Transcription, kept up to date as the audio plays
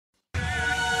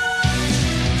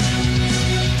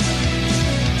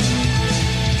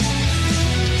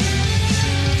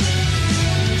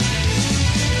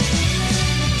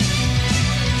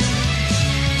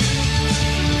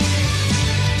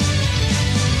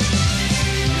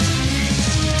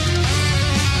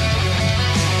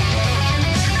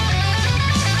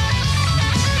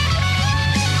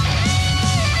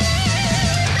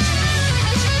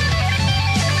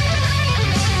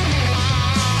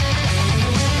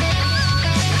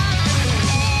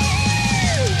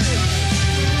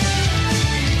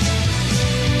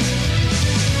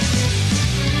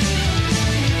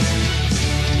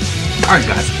Alright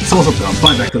guys, so what's up guys,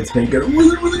 I'm back to today. Got a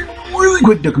really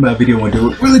quick Dokkan video. I want to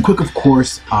do it really quick, of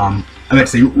course. I'm gonna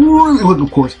say really quick,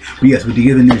 of course. But yes, we did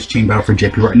get the news chain battle for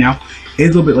JP right now.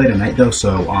 It's a little bit late at night though,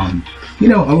 so you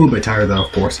know, I'm a little bit tired though,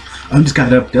 of course. I just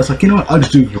got up, just like, you know what, I'll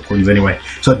just do the recordings anyway,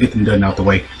 so I'll get them done out the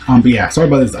way. But yeah, sorry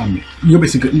about this. You're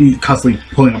basically me constantly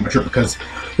pulling on my shirt because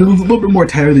it was a little bit more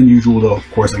tighter than usual though,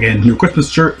 of course. Again, new Christmas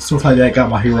shirt, stuff like that. Got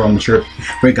my hero on the shirt.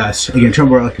 Great guys. Again, trying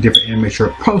to wear like a different anime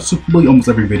shirt, probably almost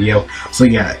every video. So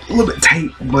yeah, a little bit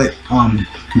tight, but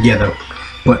yeah though.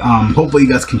 But hopefully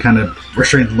you guys can kind of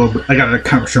restrain a little bit. I gotta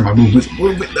kind of restrain my movements a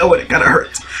little bit though, and it kind of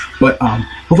hurts. But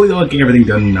hopefully I'll get everything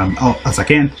done as I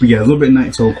can. But yeah, a little bit at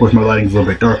night, so of course my lighting's a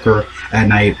little bit darker at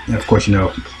night. And of course, you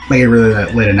know, make it really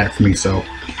that late at night for me. So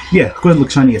yeah, of course it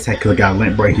looks shiny as heck because I got a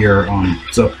lamp right here.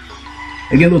 So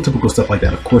again, little typical stuff like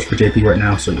that, of course, for JP right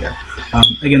now. So yeah,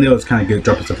 again, they always kind of get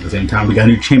dropping stuff at the same time. We got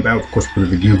a new chain battle, of course, for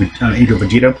the Angel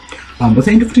Vegeta. Was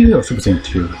it Angel Vegeta or Super Saiyan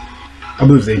 2? I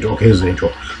believe it's Angel. Okay, it's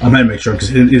Angel. I had to make sure because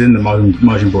it's in the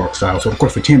Majin Buu style. So of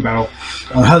course, for chain battle,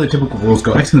 how the typical rules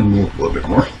go. Actually, let me move a little bit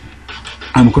more.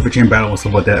 Of course, for chain battle and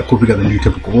stuff like that. Of course, we got the new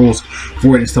typical rules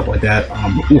for it and stuff like that.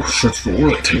 Oh, shirts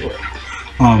really tight right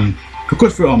now. Of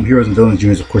course, for heroes and villains,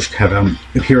 you of course have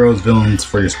heroes, villains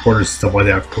for your supporters, stuff like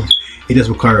that. Of course, it does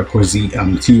require, of course, the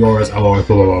TRs, LRs,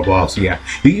 blah blah blah. So yeah,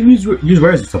 you can use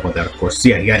rares and stuff like that. Of course, so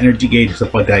yeah, you got energy gauge and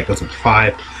stuff like that. It goes up to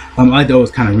 5. I like to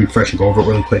always kind of refresh and go over it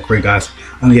really quick for you guys.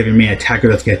 You have your main attacker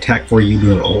that's gonna attack for you,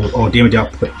 do all damage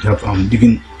output. You have you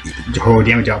can hold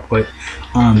damage output.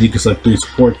 You can select 3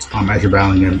 supports as you're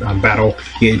battling in battle.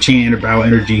 You get chain and battle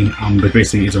energy, but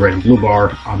basically it's a red and blue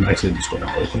bar. Actually, just go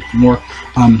down really quick more.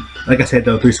 Like I said,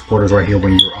 though, 3 supporters right here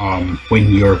when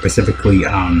you're specifically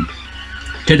can't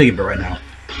think of it right now.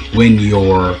 When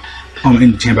you're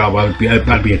in the chain battle about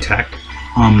to be attacked,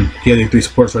 the other 3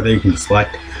 supporters right there you can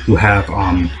select. You have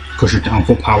push your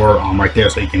full power right there,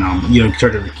 so you can you know,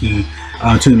 charge up the key. 2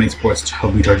 of the main supports to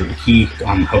help you charge up the key,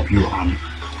 help you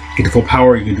get the full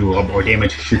power. You can do a lot more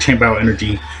damage. Your chain battle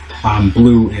energy,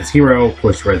 blue is hero, of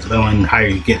course red is villain. The higher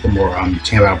you get, the more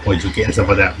chain battle points you get and stuff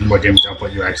like that. The more damage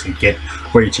output you actually get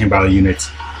for your chain battle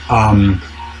units. Of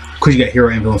course, you got hero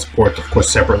and villain support, of course,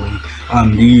 separately.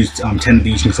 You use 10 of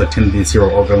these. You can select 10 of these,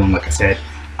 hero or villain, like I said.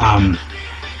 And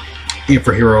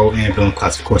for hero and villain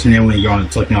class, of course. And then when you're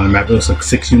selecting on the map, it looks like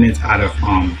 6 units out of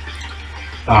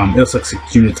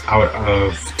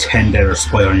 10 that are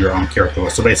split on your own character.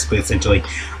 So basically, essentially,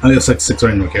 it looks like 6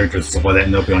 random characters and stuff like that,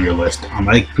 and they'll be on your list. I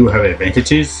think people have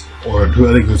advantages, or who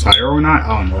I think who's higher or not.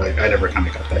 I don't know. Like, I never kind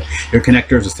of got that. Your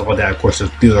connectors and stuff like that, of course,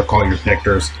 these are called your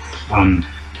connectors.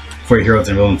 For your heroes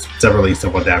and villains separately,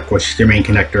 stuff like that. Of course, your main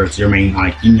connectors, your main,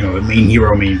 like, you know, main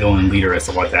hero, main villain, leader, and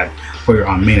stuff like that. For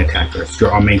your main attackers,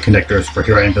 your main connectors for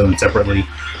hero and villain separately.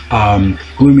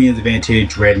 Blue means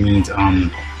advantage. Red means you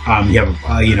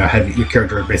have you know, have your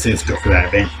character basically is good for that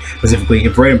event. Specifically,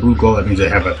 if red and blue glow, that means they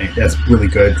have an event. That's really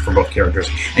good for both characters.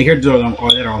 And characters that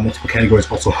are on multiple categories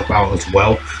also help out as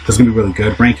well. So it's gonna be really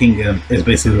good. Ranking is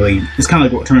basically, it's kind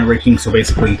of like tournament ranking. So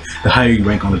basically, the higher you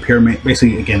rank on the pyramid,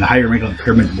 basically again, the higher you rank on the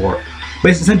pyramid, the more.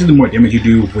 Basically, essentially, the more damage you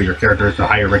do with your characters, the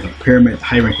higher rank on the pyramid. The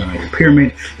higher rank on your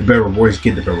pyramid, the better rewards you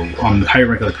get. The better, the higher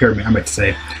rank on the pyramid, I meant to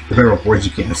say, the better rewards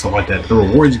you get and stuff like that. The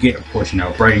rewards you get, of course, you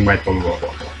know, bragging rights, blah blah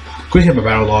blah blah. Of course, you have a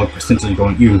battle log, essentially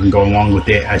you can go along with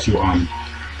it as you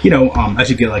you know, as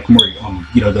you get like more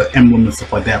you know, the emblem and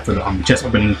stuff like that for the chest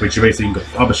opening, which you basically go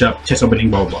up a shop, chest opening,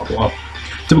 blah blah blah.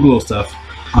 Typical little stuff.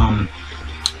 Of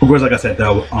course, like I said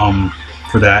though,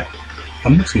 for that.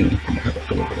 I'm actually gonna have a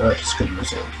little bit of that just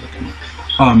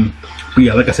but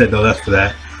yeah, like I said though, that's for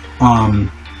that.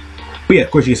 But yeah,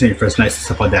 of course you can send your first nights and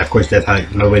stuff like that. Of course, that's how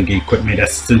another way to get equipment.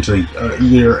 That's essentially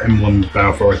your emblem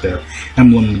battle for right there.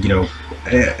 Emblem, you know,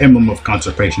 emblem of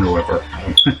conservation or whatever.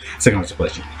 Second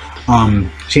conservation.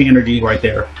 Chain energy right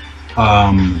there.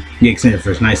 You extend your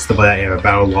first nights, stuff like that. You have a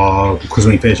battle log. Of course,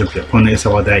 when you finish up your opponent and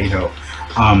stuff like that, you know.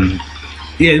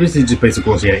 Yeah, this is just basic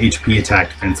goals. Yeah, HP, attack,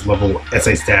 defense, level,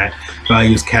 SA stat,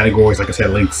 values, categories, like I said,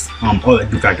 links, all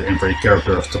that do factor in for your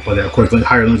character or stuff like that. Of course, the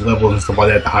higher link levels and stuff like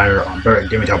that, the higher better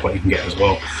damage output you can get as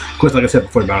well. Of course, like I said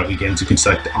before the battle begins, you can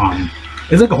select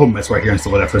it's like a whole mess right here and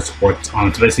stuff like that for supports.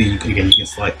 So basically, again, you can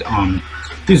select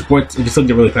these supports. If you select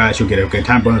it really fast, you'll get a good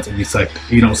time bonus.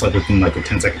 If you don't select within like a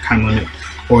 10-second time limit,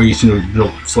 or you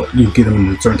get them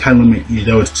in a certain time limit,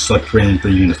 they'll just select random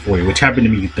 3 units for you, which happened to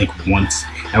me, I think, once.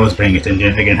 I was paying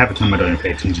attention. Again, half the time I don't even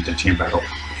pay attention to the chain battle.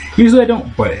 Usually I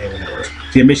don't, but hey, whatever.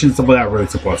 The missions, stuff like that, really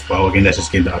simple as well. Again, that's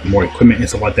just getting more equipment and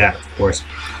stuff like that, of course.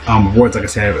 Rewards, like I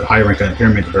said, higher rank on the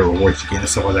pyramid, the better rewards you get and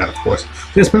stuff like that, of course. So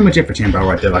that's pretty much it for chain battle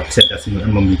right there. Like I said, that's the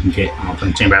emblem you can get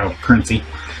from the chain battle currency.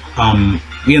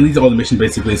 Again, these are all the missions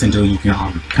basically essentially you can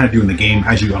kind of do in the game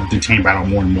as you do chain battle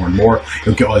more and more and more.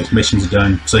 You'll get all these missions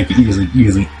done, so you can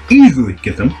easily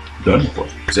get them done, of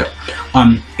course. So,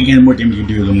 again, the more damage you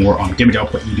do, the more damage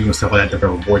output you do and stuff like that, the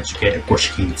better rewards you get. Of course,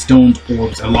 you can get stones,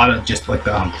 orbs, a lot of just like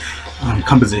the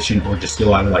composition, or just a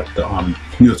lot of like the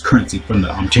newest currency from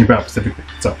the chain battle specifically.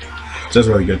 So that's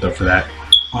really good though for that.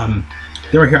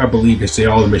 Then right here, I believe they say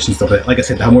all the missions stuff. Like I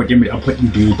said, the more damage output you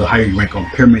do, the higher you rank on the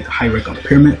pyramid. The higher you rank on the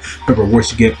pyramid, the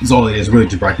rewards you get is all it is. Really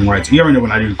just bragging rights. You already know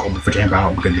when I do go for chain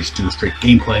battle, I'm gonna just do straight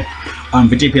gameplay.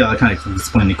 For JP, I kind of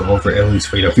explain to go over at least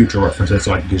for future references,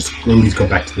 so I can just at least go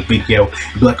back to the video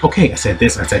and be like, okay, I said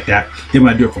this, I said that. Then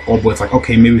when I do it for global, it's like,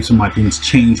 okay, maybe some of my things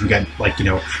change. We got like, you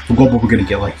know, for global, we're gonna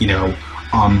get like, you know,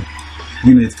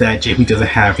 units that JP doesn't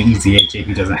have, and E.C.B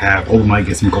JP doesn't have. Global might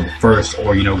get some global first,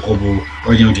 or you know, global,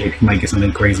 or you know, JP might get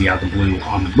something crazy out of the blue,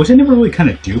 which I never really kind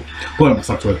of do. But I'm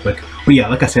stuck really quick. But yeah,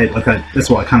 like I said, that's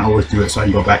why I kind of always do it, so I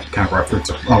can go back and kind of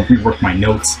reference, rework my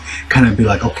notes, kind of be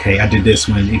like, okay, I did this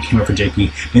when it came up for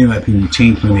JP. Maybe my opinion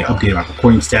changed, maybe I updated my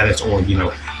recording status, or you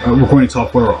know, recording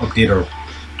software, or update, or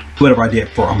whatever I did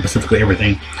for specifically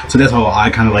everything. So that's how I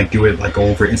kind of like do it, like go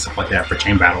over it and stuff like that for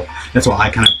chain battle. That's why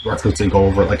I kind of reference and go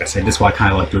over it. Like I said, this is why I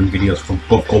kind of like doing videos from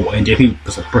both global and JP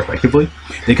respectively.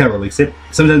 They kind of release it.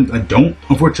 Sometimes I don't,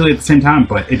 unfortunately, at the same time,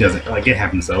 but it doesn't, like it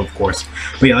happens though, of course.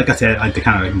 But yeah, like I said, I like to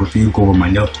kind of review, go over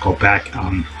my notes, go back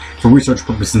for research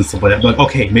purposes and stuff like that. But like,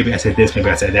 okay, maybe I said this,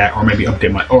 maybe I said that, or maybe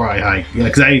update my, or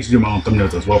because I usually do my own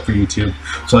thumbnails as well for YouTube.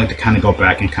 So I like to kind of go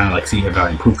back and kind of like see if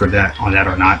I improved on that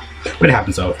or not. But it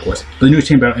happens though, of course. The newest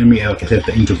chain battle enemy, like I said,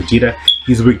 the Angel Vegeta.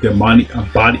 He's weak to mind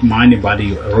and body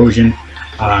erosion.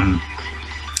 And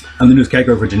the newest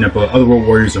category for Janempa, other world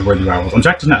warriors and worthy rivals. I'm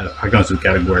actually not a gun suit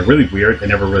category. Really weird. They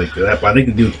never really do that. But I think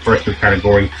they do the first three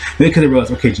category. Maybe because they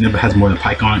realized, okay, Janempa has more than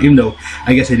Pycon. Even though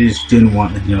I guess they just didn't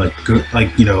want, you know,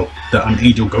 like you know, the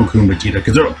Angel Goku and Vegeta,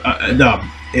 because they're the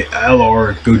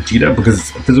LR Gogeta, because it's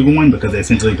a physical one, because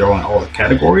essentially they're on all the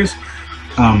categories.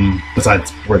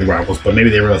 Besides worthy rivals, but maybe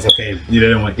they realized, okay, they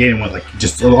didn't want like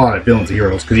just a lot of villains and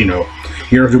heroes, because you know,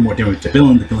 heroes do more damage to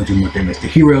villains, the villains do more damage to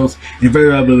heroes, and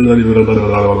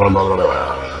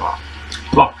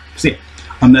see,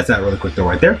 that's that really quick though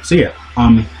right there. So yeah,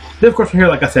 then of course from here,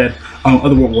 like I said,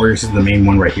 other world warriors is the main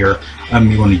one right here.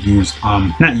 You want to use,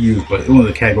 not use, but one of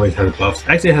the categories has buffs.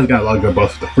 Actually, it has got a lot of good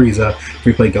buffs with the Frieza,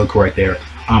 free play Goku right there.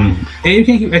 And you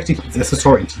can't keep actually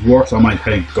SS2 into war, so I might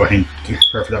try to go ahead and get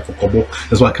prepared for that for global.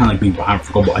 That's why I kind of like being behind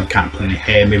for global. I kind of plan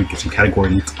ahead, maybe get some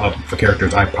categories for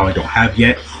characters I probably don't have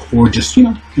yet, or just, you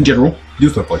know, in general, do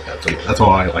stuff like that. So yeah, that's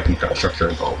all I like to kind of structure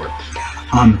and go over.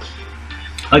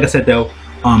 Like I said though,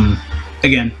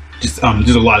 again, just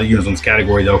there's a lot of units on this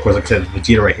category though. Of course, like I said,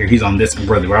 Vegeta right here, he's on this and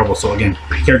worthy rival. So again,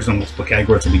 characters on multiple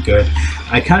categories will be good.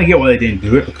 I kind of get why they didn't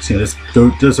do it, because you know,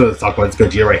 this what talk about, this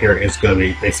Vegeta right here is going to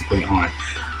be basically on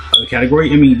the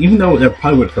category. I mean, even though that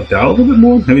probably would have helped out a little bit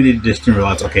more, maybe they just didn't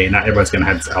realize, okay, not everybody's going to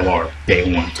have this LR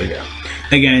day one. So yeah,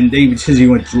 again, they essentially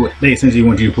want you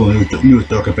to pull a newest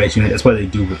Dokkan Face unit. That's what they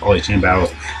do with all these chain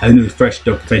battles. And the new fresh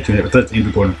Dokkan Face unit, but that's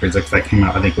Angel Golden Physics that came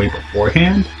out, I think, way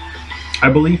beforehand, I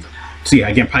believe. So yeah,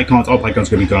 again, Pycons, all Pycons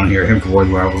gonna be going here. Him for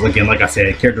worthy rivals. Again, like I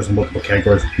said, characters in multiple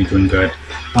categories will be doing good.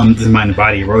 This is Mind and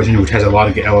Body Erosion, which has a lot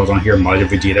of good LRs on here. Major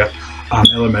Vegeta,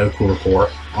 LR Medical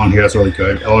Record on here. That's really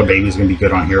good. LR Baby is gonna be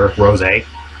good on here. Rose.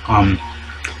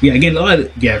 Yeah, again, a lot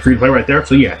of, free to play right there.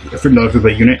 So yeah, another free to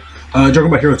play unit.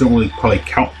 DragonBall heroes don't really probably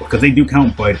count, because they do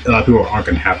count, but a lot of people aren't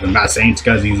gonna have them. Not saying it's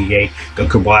guys EZA,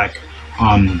 Goku Black.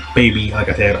 Baby, like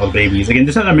I said, all the babies. Again,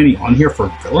 there's not that many on here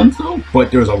for villains though, but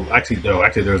there's actually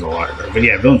there's a lot of them. But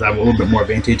yeah, villains have a little bit more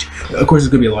advantage. Of course, there's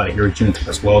gonna be a lot of hero units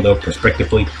as well though,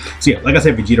 prospectively. So yeah, like I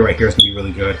said, Vegeta right here is gonna be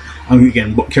really good.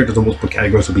 Again, characters in multiple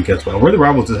categories will be good as well. Where the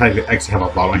rivals does actually have a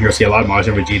lot on here. So yeah, a lot of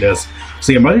Majin Vegetas.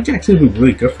 So yeah, Majin actually would be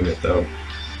really good for this though.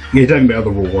 Yeah, talking about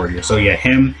other world warriors. So yeah,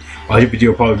 him, Majin Vegeta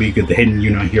will probably be good. The hidden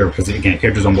unit here, because again,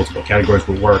 characters on multiple categories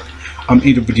will work.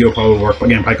 Angel Vegeta probably will work, but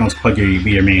again, Pycon's probably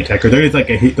be your main attacker. There is like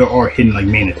there are hidden like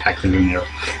main attackers in there.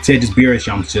 So yeah, just Beerus,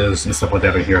 Yamchas, and stuff like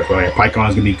that in here. So yeah,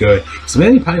 Pycon's gonna be good. So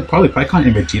maybe probably Pycon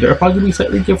and Vegeta are probably gonna be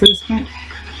slightly good for this event.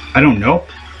 I don't know.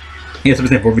 Yeah, so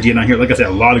for Vegeta on here, like I said,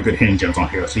 a lot of good hidden gems on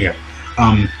here. So yeah,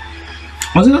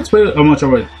 honestly, that's pretty much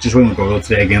I just want to go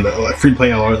today. Again, the free play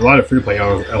LRs, a lot of free play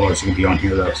LRs are gonna be on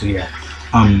here though. So yeah,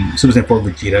 so for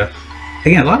Vegeta.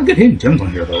 Again, a lot of good hidden gems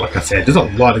on here though. Like I said, there's a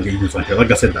lot of good units on here.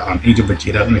 Like I said, Angel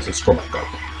Vegeta. Let me just scroll back up.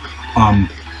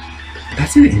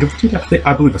 That's it, Angel Vegeta.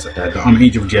 I believe I said that.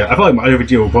 Angel Vegeta. I feel like my Angel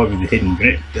Vegeta will probably be the hidden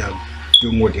unit,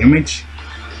 do more damage,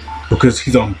 because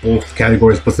he's on both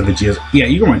categories plus the Vegetas. Yeah,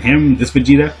 you can run him, this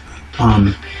Vegeta.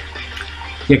 Yeah,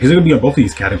 because they're gonna be on both of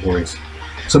these categories.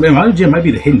 So man, Vegeta might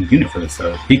be the hidden unit for this.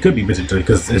 He could be Vegeta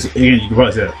because again, you can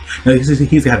probably say that.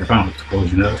 He's had the final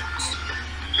explosion, you know.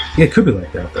 Yeah, it could be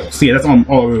like that though. So yeah, that's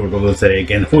all we were going to say.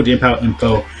 Again, the full chain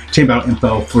battle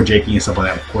info for Jakey and stuff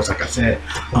like that. Of course, like I said,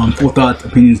 full thoughts,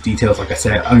 opinions, details. Like I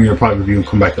said, I'm gonna probably review and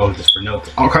come back over just for notes.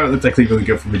 Our card looks actually really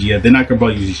good for Vegeta. They're not gonna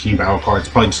probably use these chain battle cards,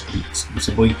 probably just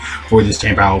exclusively for this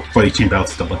chain battle, for these chain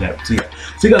battles and stuff like that. So yeah,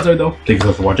 see you guys later though. Thank you so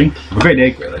much for watching. Have a great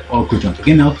day, great life. All cool jumps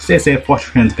again though. Stay safe, wash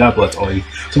your hands. God bless all you.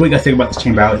 So what you guys think about this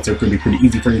chain battle? It's gonna be pretty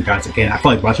easy for you guys. Again, I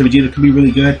feel like watching Vegeta could be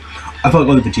really good. I feel like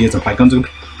all the Vegetas and Pythons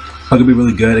could be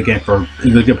really good. Again,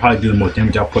 they could probably do the most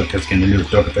damage output because again, the newest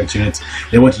Dark Effects units,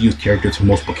 they want to use characters from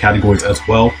multiple categories as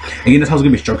well. Again, that's how it's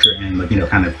gonna be structured and like, you know,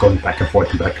 kind of going back and forth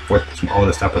between all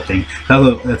this type of thing.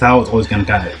 That's how it's always gonna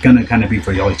kind of be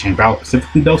for the always chain battle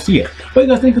specifically. They'll see it. What do you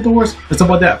guys think of the wars and stuff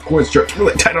like that? Of course, shirt's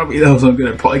really tight on me though, so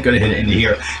I'm probably gonna hit it into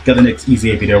here. Got the next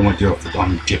E.C.B video I want to do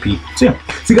on JP. So yeah,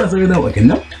 see you guys later though. Again,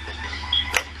 no.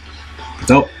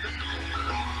 So.